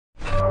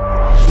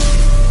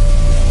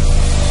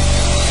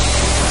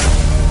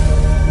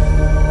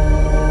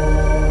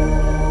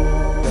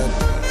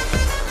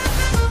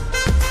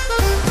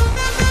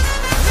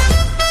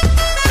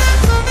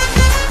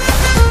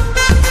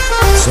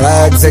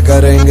से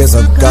करेंगे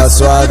सबका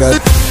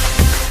स्वागत।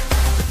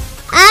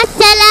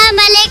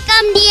 Assalamu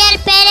alaikum dear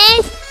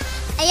parents.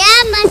 I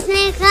am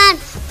Masne Khan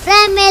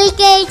from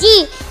LKG.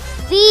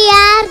 We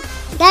are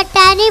the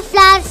tiny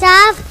flowers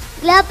of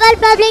Global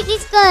Public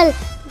School,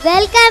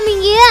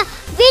 welcoming you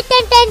with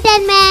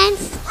entertainment.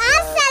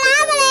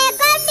 Assalamu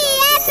alaikum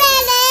dear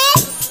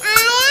parents.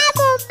 I am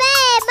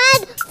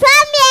Ahmed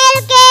from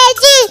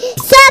LKG.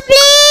 So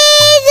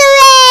please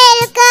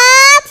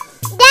welcome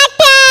the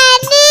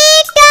tiny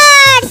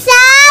tots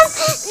of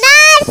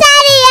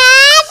nursery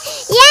and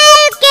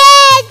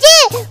LKG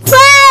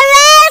for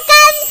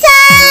welcome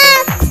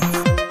song.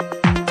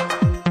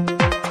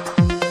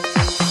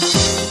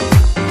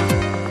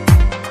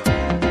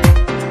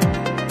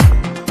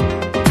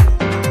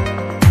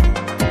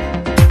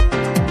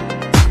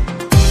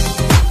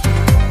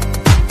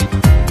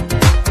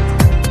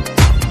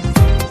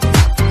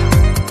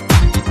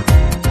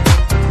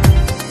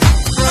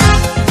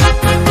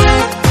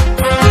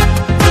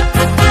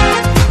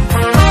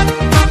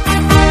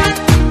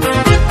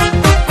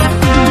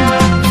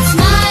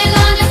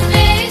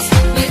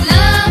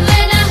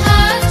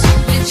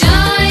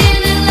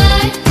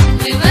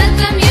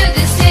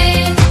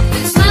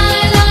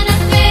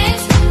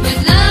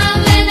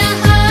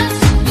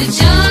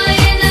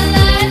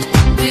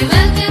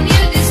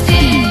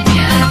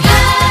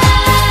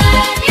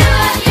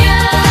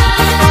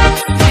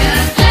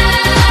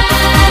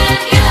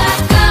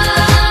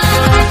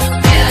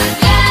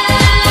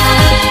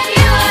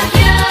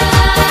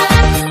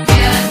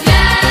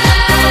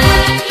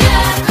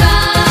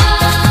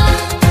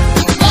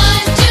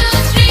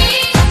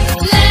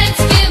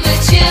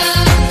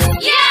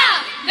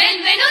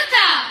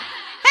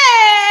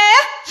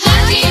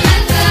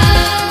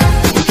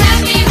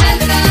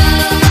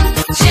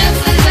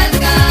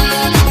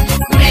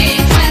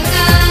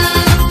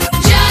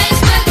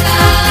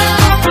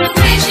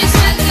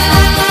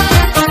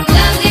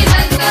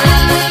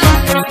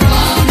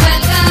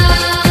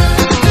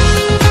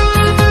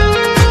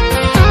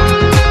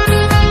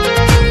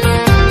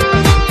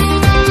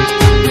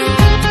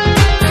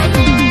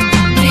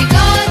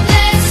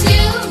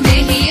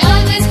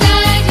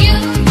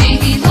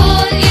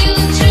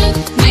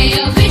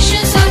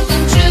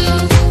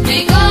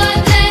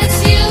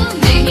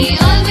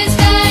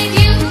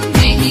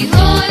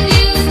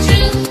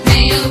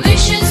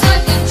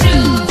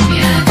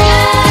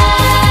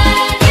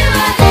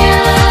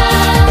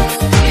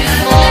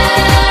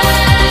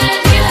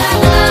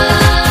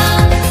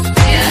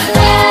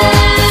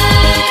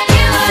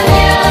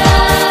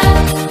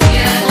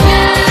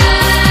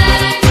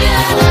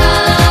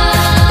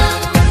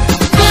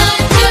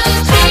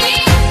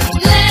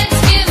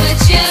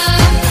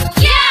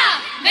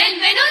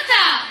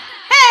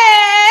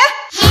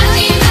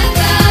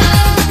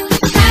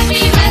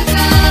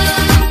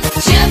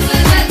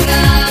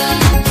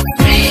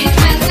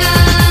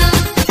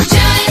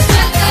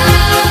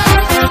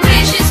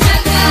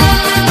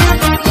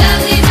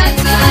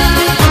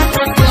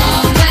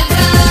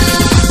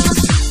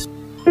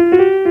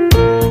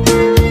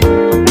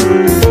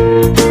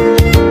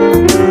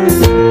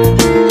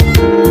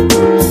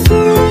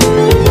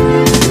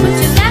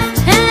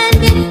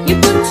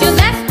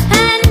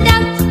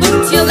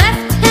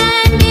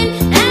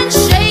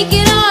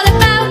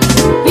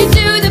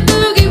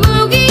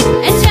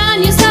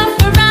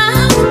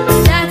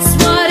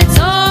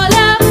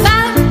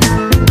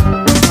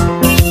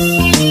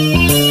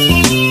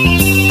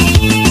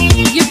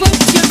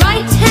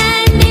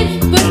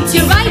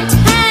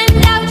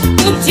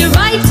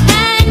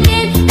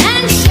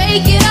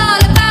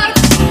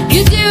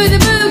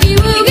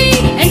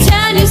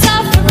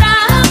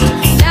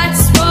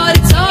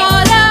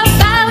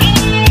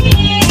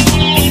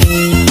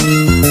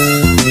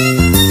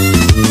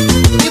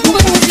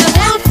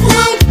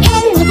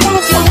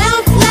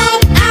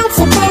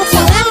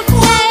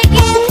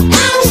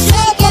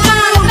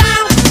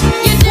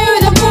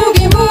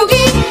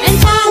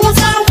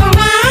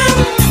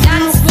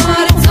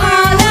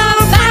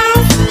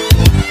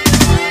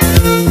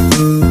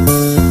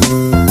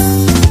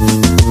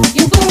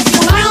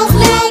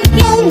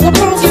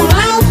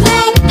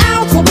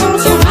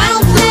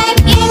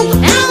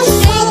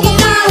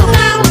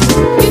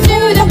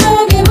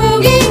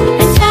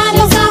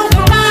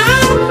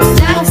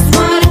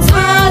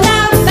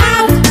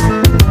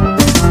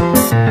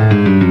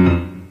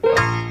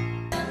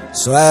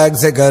 Swag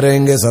से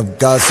करेंगे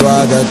सबका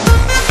स्वागत।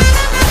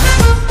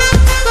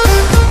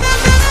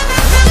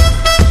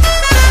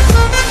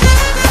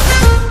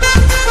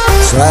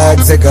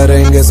 Swag से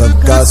करेंगे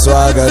सबका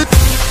स्वागत।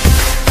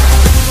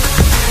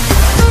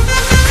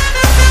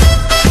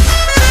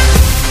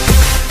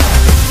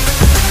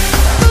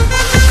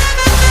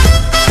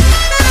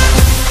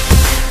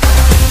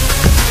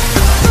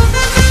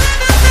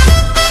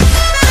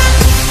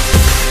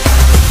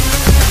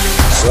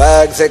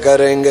 Swag से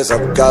करेंगे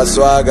सबका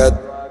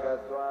स्वागत।